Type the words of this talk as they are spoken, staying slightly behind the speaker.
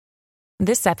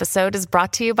This episode is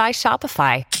brought to you by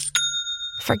Shopify.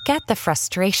 Forget the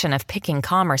frustration of picking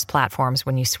commerce platforms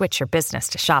when you switch your business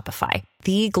to Shopify,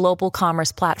 the global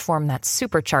commerce platform that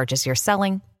supercharges your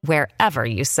selling wherever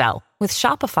you sell. With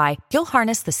Shopify, you'll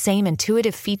harness the same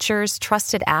intuitive features,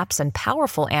 trusted apps, and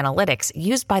powerful analytics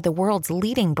used by the world's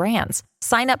leading brands.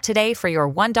 Sign up today for your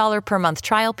 $1 per month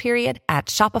trial period at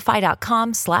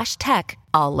shopify.com/tech,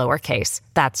 all lowercase.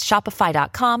 That's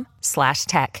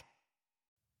shopify.com/tech.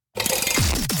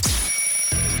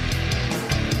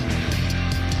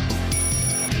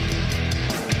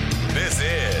 This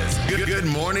is Good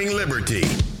Morning Liberty.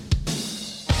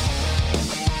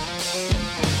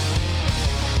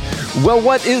 Well,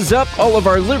 what is up, all of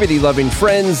our liberty-loving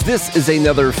friends? This is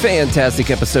another fantastic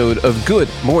episode of Good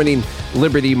Morning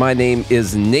Liberty. My name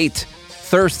is Nate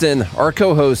Thurston. Our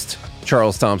co-host,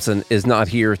 Charles Thompson, is not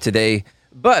here today,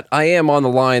 but I am on the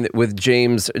line with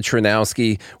James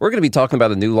Czerniawski. We're going to be talking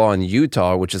about a new law in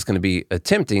Utah, which is going to be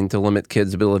attempting to limit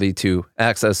kids' ability to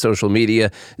access social media.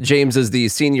 James is the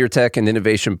Senior Tech and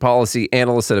Innovation Policy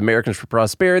Analyst at Americans for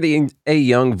Prosperity and a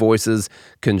Young Voices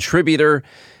contributor.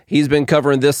 He's been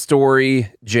covering this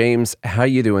story. James, how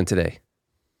you doing today?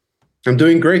 I'm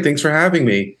doing great. Thanks for having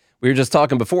me. We were just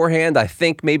talking beforehand. I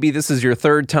think maybe this is your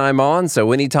third time on,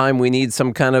 so anytime we need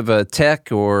some kind of a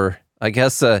tech or I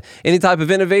guess any type of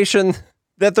innovation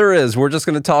that there is, we're just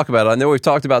going to talk about it. I know we've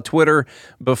talked about Twitter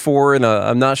before, and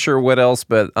I'm not sure what else,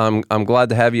 but I'm glad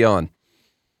to have you on.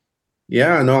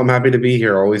 Yeah, no, I'm happy to be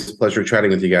here. Always a pleasure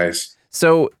chatting with you guys.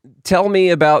 So tell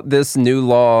me about this new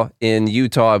law in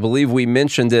Utah. I believe we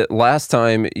mentioned it last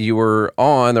time you were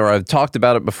on, or I've talked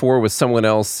about it before with someone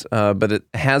else, but it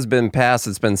has been passed.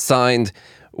 It's been signed.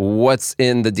 What's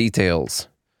in the details?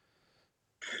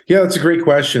 Yeah, that's a great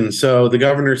question. So the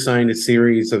governor signed a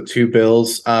series of two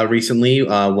bills recently.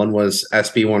 One was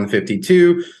SB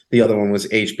 152. The other one was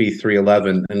HB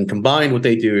 311. And combined, what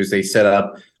they do is they set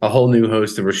up a whole new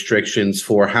host of restrictions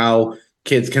for how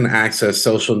kids can access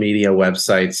social media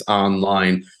websites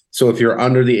online. So if you're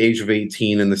under the age of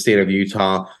 18 in the state of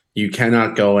Utah, you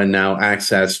cannot go and now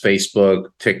access Facebook,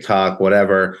 TikTok,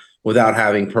 whatever, without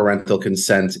having parental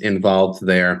consent involved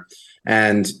there.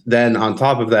 And then on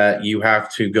top of that, you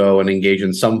have to go and engage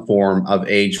in some form of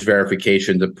age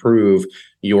verification to prove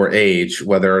your age,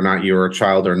 whether or not you're a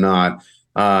child or not.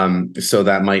 So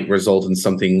that might result in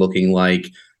something looking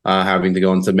like having to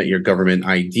go and submit your government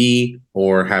ID,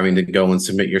 or having to go and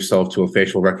submit yourself to a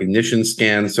facial recognition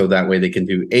scan, so that way they can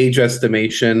do age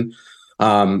estimation.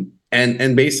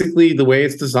 And basically the way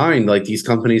it's designed, like these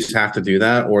companies have to do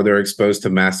that or they're exposed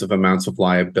to massive amounts of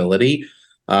liability.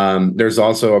 There's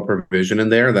also a provision in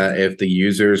there that if the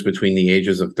users between the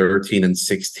ages of 13 and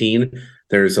 16,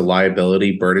 there's a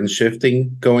liability burden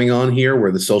shifting going on here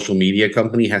where the social media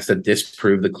company has to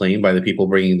disprove the claim by the people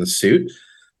bringing the suit.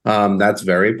 That's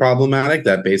very problematic.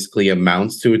 That basically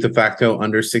amounts to a de facto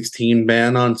under 16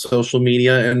 ban on social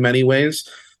media in many ways.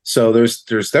 So there's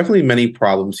definitely many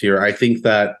problems here. I think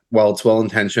that while it's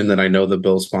well-intentioned, that I know the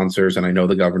bill sponsors and I know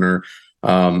the governor,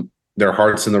 their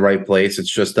heart's in the right place. It's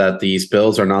just that these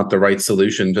bills are not the right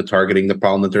solution to targeting the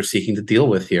problem that they're seeking to deal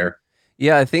with here.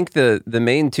 Yeah, I think the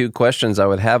main two questions I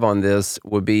would have on this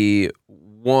would be,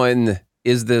 one,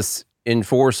 is this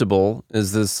enforceable?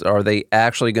 Are they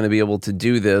actually going to be able to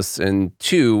do this? And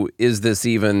two, is this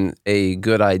even a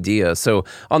good idea? So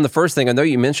on the first thing, I know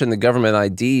you mentioned the government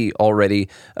ID already.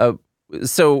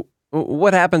 So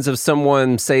what happens if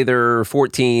someone, say they're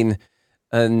 14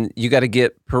 and you got to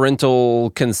get parental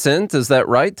consent? Is that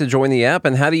right, to join the app?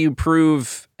 And how do you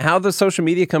prove, how the social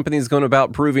media company is going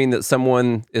about proving that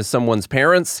someone is someone's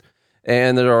parents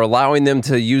and that are allowing them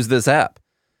to use this app?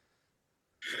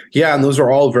 Yeah, and those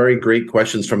are all very great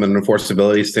questions from an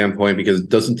enforceability standpoint, because it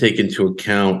doesn't take into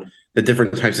account the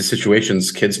different types of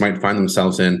situations kids might find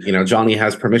themselves in. You know, Johnny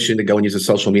has permission to go and use a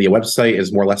social media website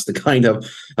is more or less the kind of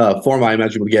form I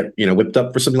imagine would get, whipped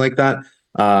up for something like that.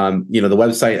 The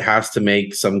website has to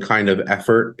make some kind of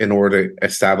effort in order to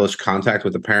establish contact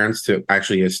with the parents to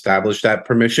actually establish that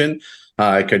permission.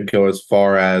 It could go as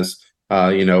far as,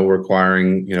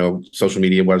 requiring, social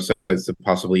media websites to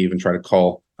possibly even try to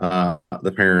call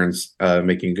the parents,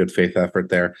 making a good faith effort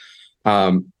there.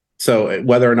 So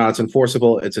whether or not it's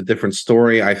enforceable, it's a different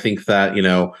story. I think that,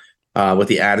 with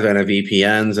the advent of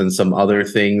VPNs and some other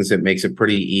things, it makes it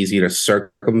pretty easy to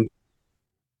circumvent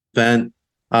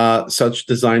such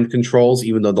design controls,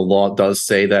 even though the law does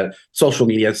say that social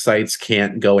media sites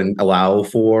can't go and allow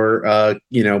for,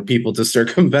 people to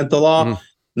circumvent the law. Mm.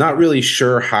 Not really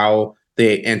sure how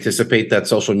they anticipate that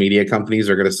social media companies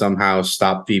are going to somehow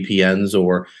stop VPNs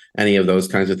or any of those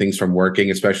kinds of things from working,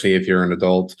 especially if you're an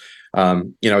adult.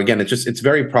 Again, it's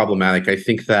very problematic. I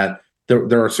think that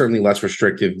there are certainly less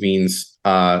restrictive means,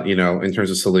 in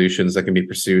terms of solutions that can be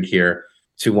pursued here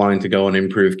to wanting to go and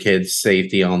improve kids'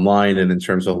 safety online, and in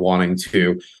terms of wanting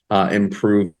to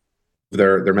improve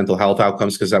their mental health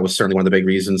outcomes, because that was certainly one of the big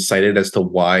reasons cited as to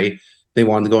why they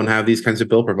wanted to go and have these kinds of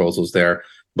bill proposals there.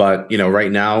 But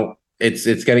right now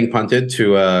it's getting punted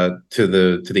to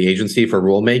the agency for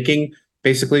rulemaking,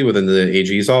 basically within the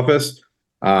AG's office,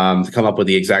 to come up with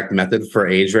the exact method for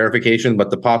age verification. But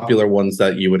the popular ones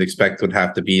that you would expect would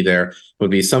have to be there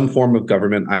would be some form of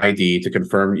government ID to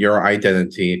confirm your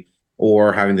identity,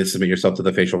 or having to submit yourself to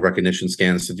the facial recognition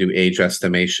scans to do age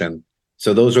estimation.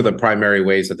 So those are the primary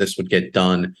ways that this would get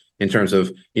done in terms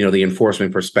of, the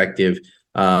enforcement perspective.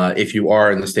 If you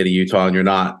are in the state of Utah and you're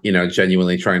not,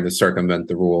 genuinely trying to circumvent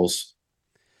the rules.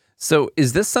 So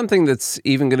is this something that's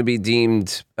even going to be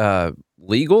deemed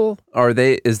legal?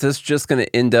 Is this just going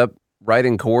to end up right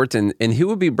in court? And who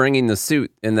would be bringing the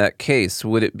suit in that case?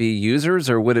 Would it be users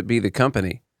or would it be the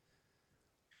company?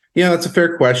 Yeah, that's a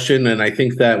fair question. And I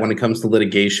think that when it comes to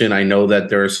litigation, I know that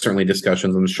there are certainly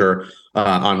discussions, I'm sure,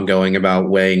 ongoing about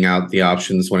weighing out the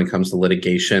options when it comes to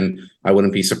litigation. I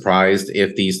wouldn't be surprised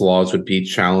if these laws would be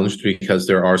challenged, because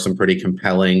there are some pretty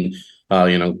compelling,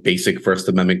 basic First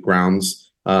Amendment grounds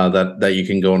that you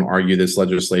can go and argue this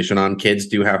legislation on. Kids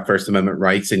do have First Amendment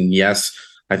rights. And yes,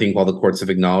 I think while the courts have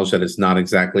acknowledged that it's not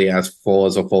exactly as full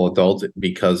as a full adult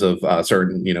because of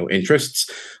certain, interests,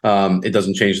 it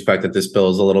doesn't change the fact that this bill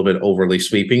is a little bit overly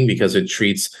sweeping, because it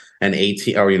treats an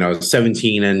 18 or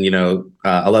 17 and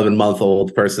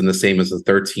 11-month-old person the same as a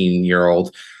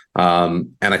 13-year-old.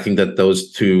 And I think that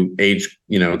those two age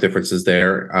differences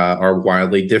there are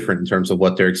wildly different in terms of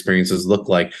what their experiences look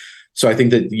like. So I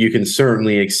think that you can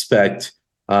certainly expect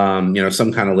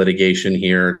some kind of litigation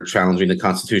here challenging the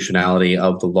constitutionality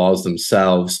of the laws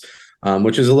themselves,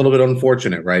 which is a little bit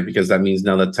unfortunate, right? Because that means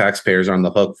now that taxpayers are on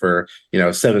the hook for,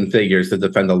 7 figures to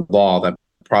defend a law that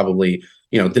probably,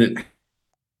 didn't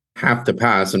have to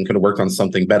pass and could have worked on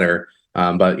something better.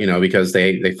 But, because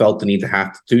they felt the need to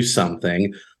have to do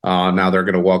something, now they're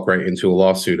going to walk right into a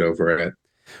lawsuit over it.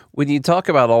 When you talk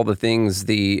about all the things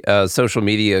the social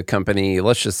media company,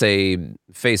 let's just say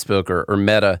Facebook or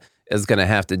Meta, is going to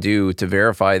have to do to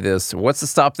verify this, what's to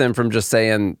stop them from just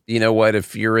saying, you know what,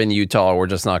 if you're in Utah, we're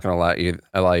just not going to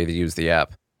allow you to use the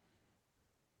app?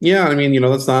 Yeah, I mean,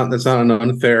 that's not an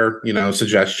unfair,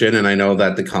 suggestion. And I know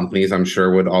that the companies, I'm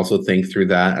sure, would also think through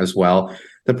that as well.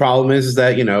 The problem is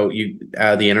that,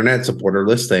 the internet's a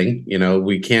borderless thing.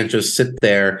 We can't just sit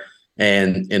there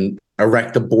and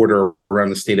erect a border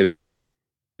around the state of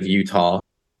Utah.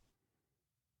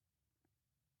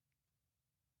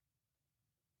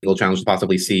 Legal challenge to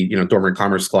possibly see, dormant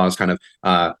commerce clause kind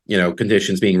of,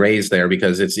 conditions being raised there,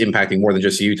 because it's impacting more than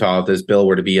just Utah if this bill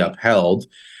were to be upheld.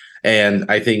 And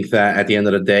I think that at the end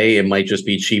of the day, it might just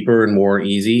be cheaper and more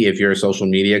easy if you're a social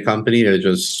media company to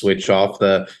just switch off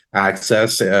the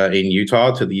access in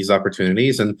Utah to these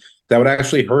opportunities. And that would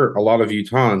actually hurt a lot of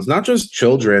Utahns, not just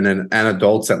children and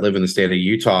adults that live in the state of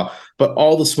Utah, but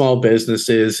all the small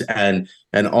businesses and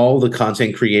all the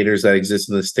content creators that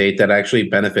exist in the state that actually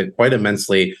benefit quite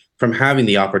immensely from having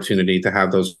the opportunity to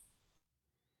have those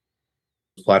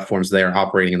platforms there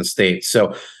operating in the state.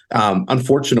 So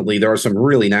unfortunately, there are some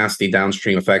really nasty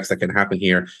downstream effects that can happen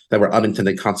here that were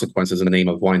unintended consequences in the name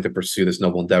of wanting to pursue this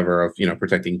noble endeavor of,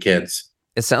 protecting kids.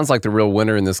 It sounds like the real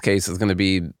winner in this case is going to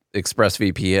be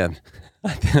ExpressVPN.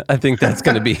 I think that's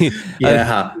going to be...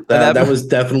 Yeah, that was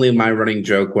definitely my running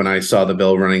joke when I saw the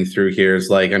bill running through here. Is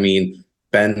like, I mean,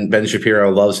 Ben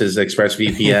Shapiro loves his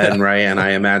ExpressVPN, yeah. Right? And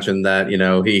I imagine that,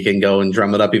 he can go and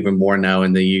drum it up even more now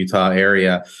in the Utah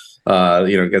area.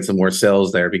 Get some more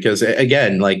sales there, because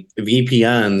again, like,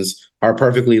 VPNs are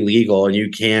perfectly legal and you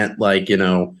can't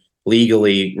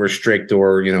legally restrict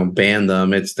or, ban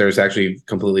them. There's actually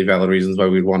completely valid reasons why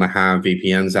we'd want to have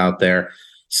VPNs out there.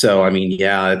 So, I mean,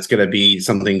 yeah, it's going to be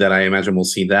something that I imagine we'll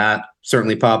see that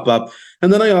certainly pop up.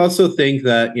 And then I also think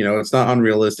that, it's not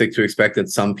unrealistic to expect that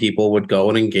some people would go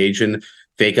and engage in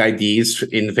fake IDs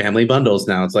in family bundles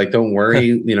now. It's like, don't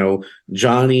worry,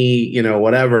 Johnny,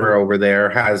 whatever over there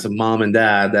has a mom and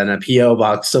dad and a PO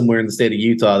box somewhere in the state of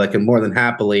Utah that can more than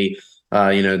happily,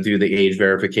 do the age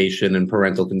verification and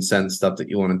parental consent stuff that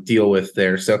you want to deal with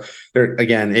there. So there,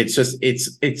 again,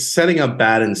 it's setting up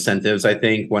bad incentives, I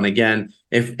think, when, again,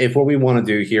 if what we want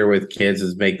to do here with kids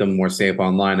is make them more safe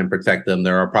online and protect them,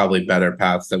 there are probably better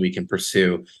paths that we can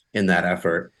pursue in that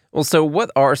effort. Well, so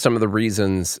what are some of the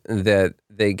reasons that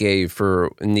they gave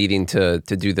for needing to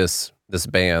do this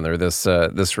ban or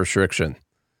this restriction?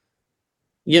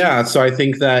 Yeah, so I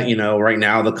think that, right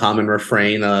now the common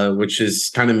refrain, which is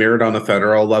kind of mirrored on the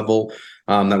federal level,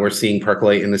 that we're seeing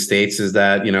percolate in the states, is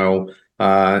that,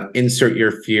 insert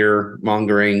your fear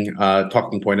mongering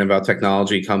talking point about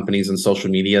technology companies and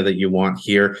social media that you want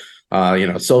here.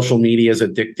 Social media is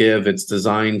addictive. It's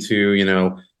designed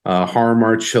to, harm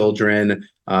our children.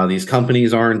 These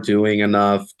companies aren't doing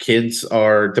enough. Kids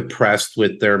are depressed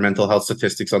with their mental health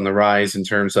statistics on the rise in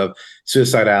terms of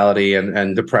suicidality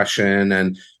and depression,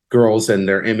 and girls and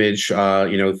their image,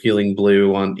 feeling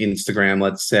blue on Instagram,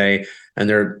 let's say. And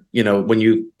they're, when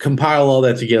you compile all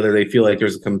that together, they feel like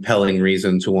there's a compelling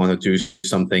reason to want to do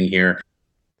something here.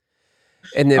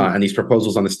 And then, and these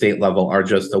proposals on the state level are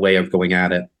just a way of going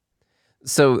at it.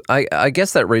 so I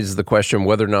guess that raises the question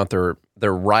whether or not they're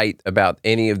right about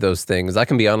any of those things. I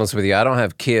can be honest with you, I don't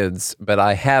have kids, but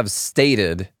I have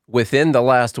stated within the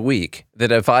last week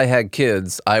that if I had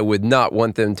kids, I would not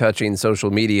want them touching social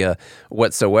media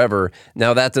whatsoever.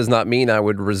 Now, that does not mean I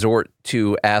would resort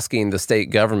to asking the state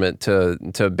government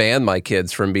to ban my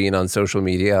kids from being on social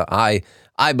media.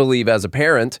 I believe as a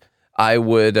parent, I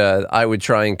would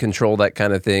try and control that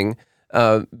kind of thing.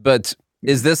 But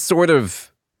is this sort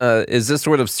of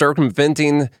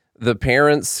circumventing the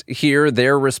parents here,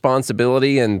 their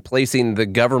responsibility, and placing the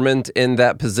government in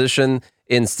that position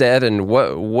instead? And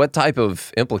what type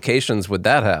of implications would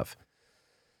that have?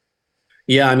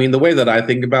 Yeah, I mean, the way that I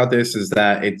think about this is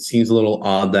that it seems a little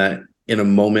odd that in a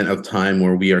moment of time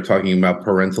where we are talking about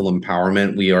parental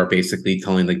empowerment, we are basically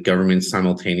telling the government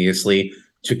simultaneously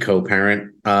to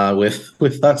co-parent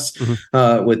with us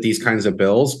with these kinds of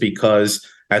bills, because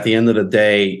at the end of the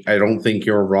day, I don't think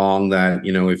you're wrong that,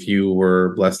 if you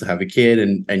were blessed to have a kid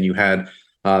and you had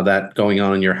that going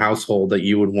on in your household, that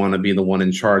you would want to be the one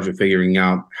in charge of figuring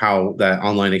out how that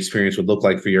online experience would look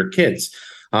like for your kids.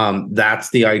 That's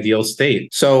the ideal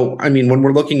state. So, I mean, when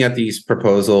we're looking at these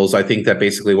proposals, I think that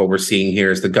basically what we're seeing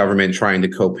here is the government trying to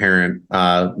co-parent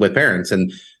with parents.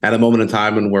 And at a moment in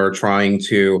time when we're trying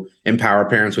to empower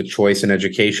parents with choice and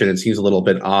education, it seems a little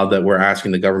bit odd that we're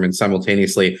asking the government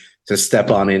simultaneously to step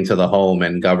on into the home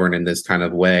and govern in this kind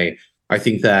of way. I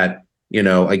think that,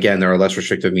 again, there are less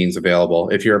restrictive means available.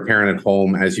 If you're a parent at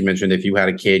home, as you mentioned, if you had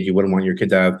a kid, you wouldn't want your kid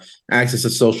to have access to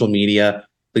social media.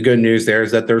 The good news there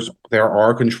is that there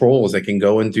are controls that can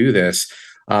go and do this.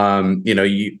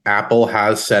 Apple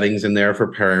has settings in there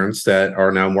for parents that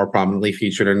are now more prominently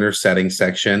featured in their settings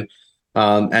section.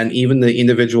 And even the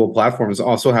individual platforms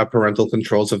also have parental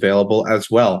controls available as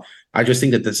well. I just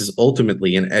think that this is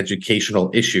ultimately an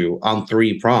educational issue on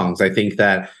three prongs. I think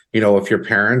that, if you're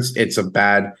parents,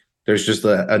 there's just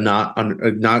a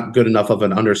not good enough of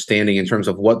an understanding in terms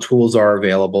of what tools are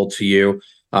available to you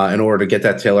in order to get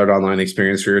that tailored online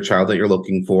experience for your child that you're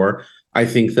looking for. I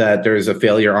think that there's a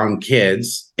failure on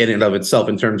kids in and of itself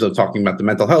in terms of talking about the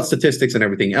mental health statistics and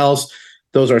everything else.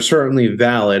 Those are certainly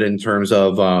valid in terms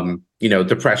of,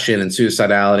 depression and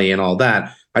suicidality and all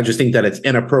that. I just think that it's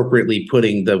inappropriately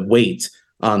putting the weight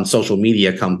on social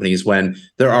media companies when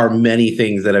there are many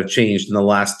things that have changed in the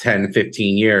last 10,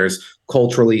 15 years,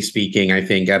 culturally speaking, I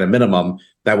think at a minimum,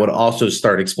 that would also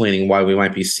start explaining why we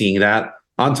might be seeing that.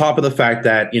 On top of the fact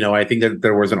that, I think that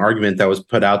there was an argument that was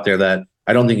put out there that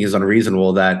I don't think is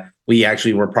unreasonable, that we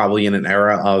actually were probably in an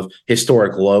era of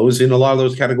historic lows in a lot of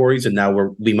those categories. And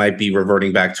now we might be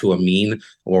reverting back to a mean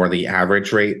or the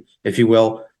average rate, if you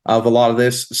will, of a lot of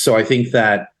this. So I think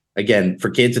that, again, for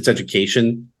kids, it's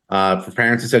education. For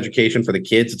parents, it's education. For the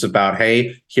kids, it's about,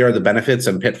 hey, here are the benefits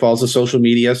and pitfalls of social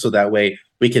media. So that way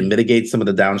we can mitigate some of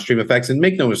the downstream effects. And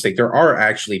make no mistake, there are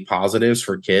actually positives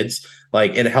for kids.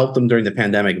 Like, it helped them during the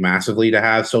pandemic massively to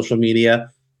have social media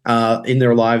in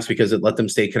their lives, because it let them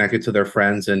stay connected to their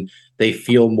friends and they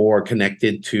feel more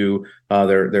connected to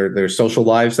their social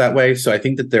lives that way. So I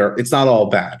think that it's not all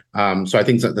bad. So I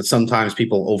think that sometimes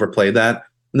people overplay that.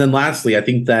 And then lastly, I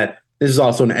think that this is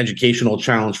also an educational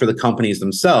challenge for the companies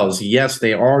themselves. Yes,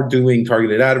 they are doing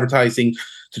targeted advertising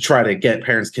to try to get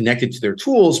parents connected to their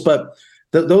tools, but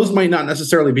those might not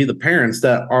necessarily be the parents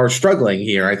that are struggling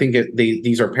here. I think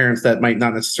these are parents that might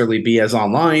not necessarily be as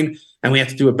online, and we have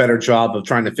to do a better job of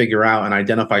trying to figure out and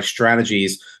identify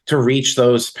strategies to reach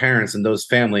those parents and those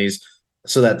families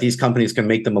so that these companies can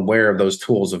make them aware of those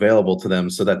tools available to them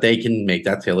so that they can make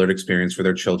that tailored experience for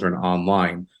their children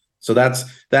online. So that's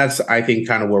I think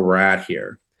kind of where we're at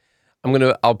here.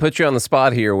 I'll put you on the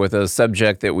spot here with a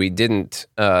subject that we didn't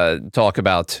talk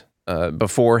about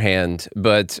beforehand,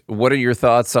 but what are your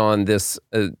thoughts on this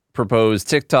proposed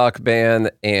TikTok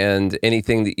ban and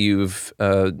anything that you've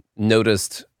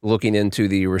noticed looking into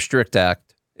the Restrict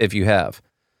Act, if you have?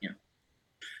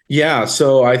 Yeah,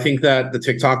 so I think that the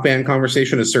TikTok ban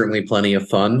conversation is certainly plenty of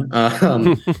fun.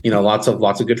 Lots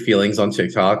of good feelings on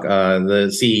TikTok.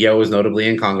 The CEO was notably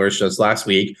in Congress just last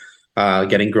week,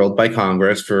 getting grilled by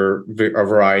Congress for a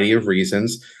variety of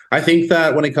reasons. I think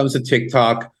that when it comes to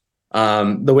TikTok,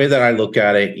 the way that I look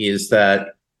at it is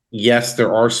that yes,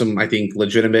 there are some, I think,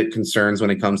 legitimate concerns when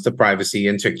it comes to privacy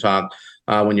in TikTok.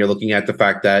 When you're looking at the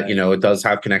fact that it does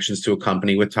have connections to a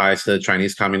company with ties to the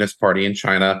Chinese Communist Party in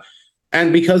China.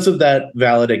 And because of that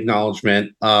valid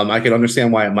acknowledgement, I can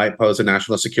understand why it might pose a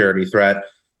national security threat.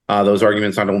 Those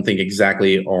arguments, I don't think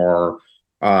exactly are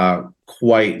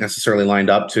quite necessarily lined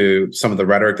up to some of the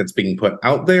rhetoric that's being put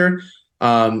out there.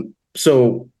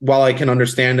 So while I can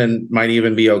understand and might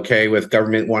even be okay with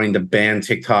government wanting to ban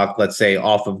TikTok, let's say,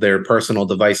 off of their personal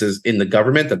devices in the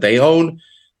government that they own,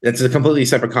 it's a completely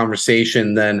separate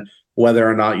conversation than whether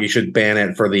or not you should ban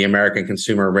it for the American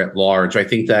consumer writ large. I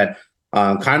think that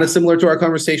kind of similar to our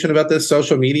conversation about this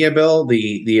social media bill,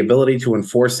 the ability to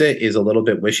enforce it is a little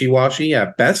bit wishy-washy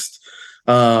at best.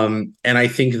 And I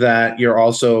think that you're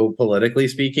also, politically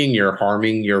speaking, you're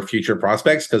harming your future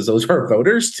prospects because those are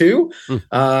voters too.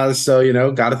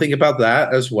 So, got to think about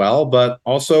that as well. But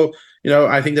also,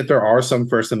 I think that there are some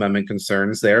First Amendment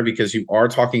concerns there because you are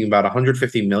talking about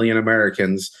 150 million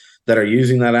Americans that are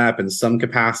using that app in some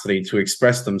capacity to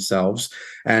express themselves.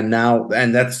 And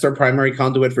that's their primary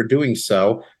conduit for doing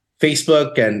so.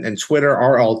 Facebook and Twitter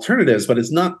are alternatives, but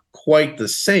it's not quite the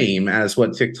same as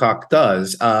what TikTok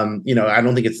does. I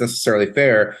don't think it's necessarily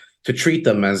fair to treat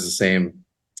them as the same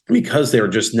because they're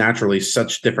just naturally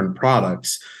such different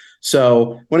products.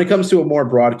 So when it comes to a more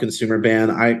broad consumer ban,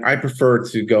 I prefer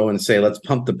to go and say, let's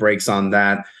pump the brakes on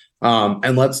that.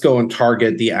 And let's go and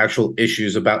target the actual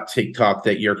issues about TikTok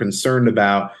that you're concerned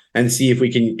about and see if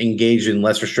we can engage in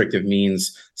less restrictive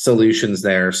means solutions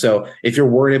there. So if you're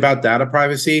worried about data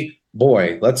privacy,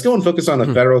 boy, let's go and focus on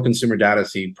a federal consumer data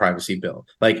privacy bill.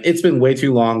 Like, it's been way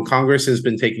too long. Congress has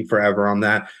been taking forever on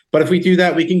that. But if we do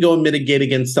that, we can go and mitigate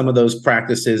against some of those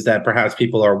practices that perhaps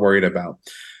people are worried about.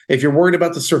 If you're worried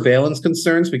about the surveillance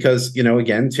concerns, because,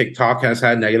 again, TikTok has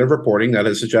had negative reporting that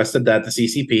has suggested that the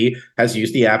CCP has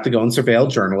used the app to go and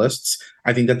surveil journalists.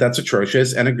 I think that that's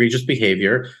atrocious and egregious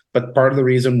behavior. But part of the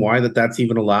reason why that's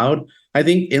even allowed, I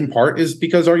think in part, is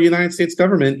because our United States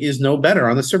government is no better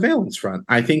on the surveillance front.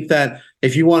 I think that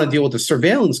if you want to deal with the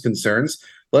surveillance concerns,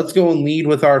 let's go and lead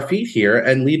with our feet here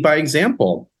and lead by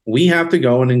example. We have to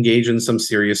go and engage in some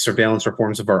serious surveillance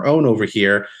reforms of our own over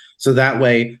here. So that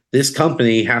way, this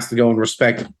company has to go and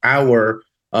respect our,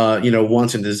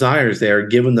 wants and desires there,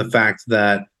 given the fact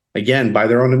that, again, by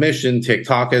their own admission,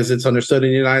 TikTok, as it's understood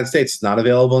in the United States, is not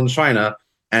available in China.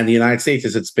 And the United States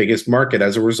is its biggest market.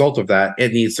 As a result of that,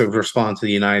 it needs to respond to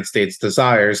the United States'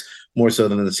 desires more so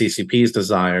than the CCP's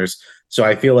desires. So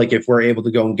I feel like if we're able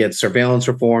to go and get surveillance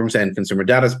reforms and consumer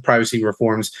data privacy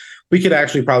reforms, we could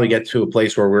actually probably get to a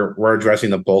place where we're addressing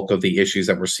the bulk of the issues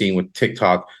that we're seeing with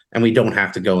TikTok, and we don't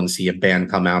have to go and see a ban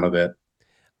come out of it.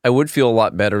 I would feel a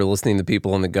lot better listening to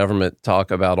people in the government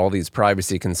talk about all these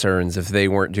privacy concerns if they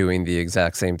weren't doing the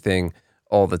exact same thing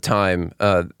all the time.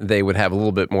 They would have a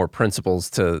little bit more principles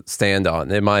to stand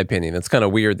on, in my opinion. It's kind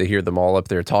of weird to hear them all up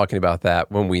there talking about that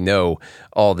when we know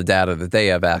all the data that they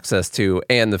have access to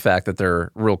and the fact that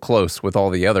they're real close with all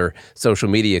the other social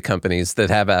media companies that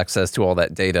have access to all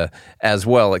that data as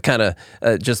well. It kind of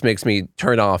just makes me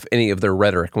turn off any of their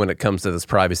rhetoric when it comes to this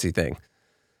privacy thing.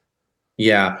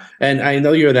 Yeah. And I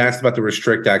know you had asked about the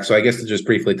Restrict Act, so I guess to just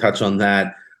briefly touch on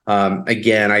that.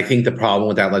 Again, I think the problem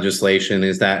with that legislation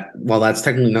is that while that's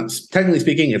technically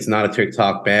speaking, it's not a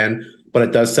TikTok ban, but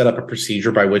it does set up a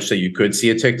procedure by which that you could see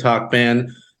a TikTok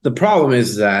ban. The problem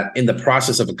is that in the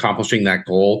process of accomplishing that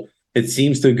goal, it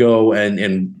seems to go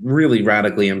and really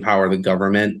radically empower the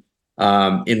government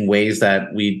in ways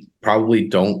that we probably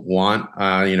don't want.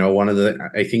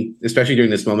 I think, especially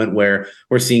during this moment where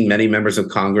we're seeing many members of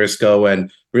Congress go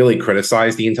and really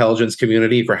criticize the intelligence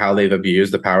community for how they've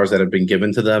abused the powers that have been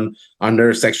given to them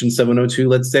under Section 702,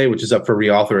 let's say, which is up for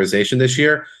reauthorization this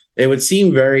year. It would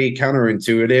seem very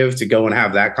counterintuitive to go and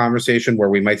have that conversation where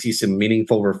we might see some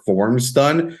meaningful reforms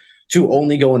done, to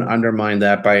only go and undermine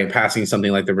that by passing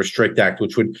something like the Restrict Act,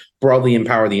 which would broadly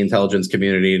empower the intelligence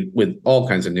community with all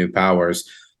kinds of new powers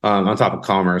on top of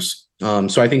commerce.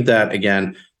 So I think that,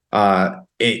 again,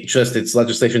 it's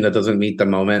legislation that doesn't meet the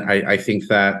moment. I think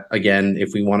that, again,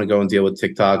 if we want to go and deal with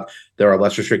TikTok, there are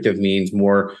less restrictive means,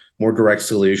 more direct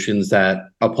solutions that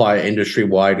apply industry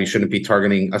wide. We shouldn't be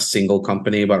targeting a single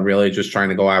company, but really just trying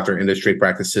to go after industry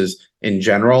practices in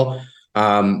general.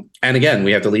 And again,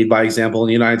 we have to lead by example in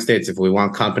the United States. If we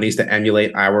want companies to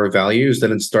emulate our values,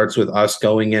 then it starts with us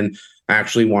going and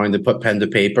actually wanting to put pen to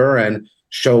paper and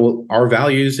show our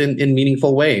values in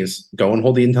meaningful ways. Go and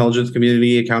hold the intelligence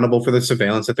community accountable for the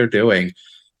surveillance that they're doing.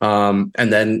 And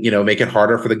then, make it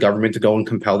harder for the government to go and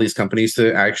compel these companies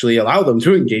to actually allow them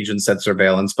to engage in said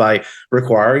surveillance by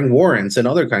requiring warrants and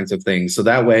other kinds of things. So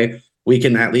that way we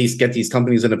can at least get these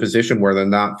companies in a position where they're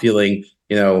not feeling,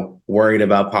 worried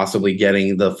about possibly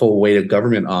getting the full weight of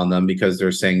government on them because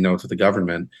they're saying no to the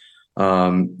government.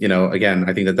 Again,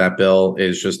 I think that bill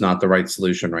is just not the right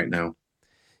solution right now.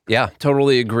 Yeah,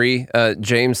 totally agree.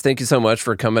 James, thank you so much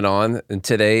for coming on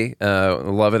today.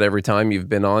 Love it every time you've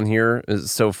been on here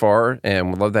so far, and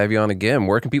would love to have you on again.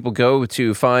 Where can people go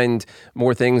to find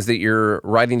more things that you're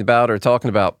writing about or talking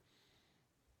about?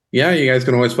 Yeah, you guys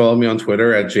can always follow me on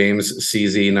Twitter at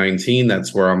JamesCZ19.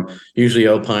 That's where I'm usually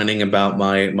opining about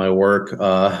my work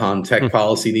on tech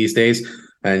policy these days.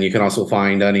 And you can also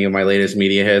find any of my latest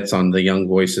media hits on the Young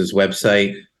Voices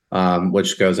website,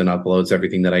 which goes and uploads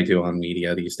everything that I do on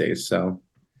media these days. So,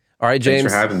 all right, James,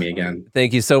 thanks for having me again.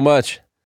 Thank you so much.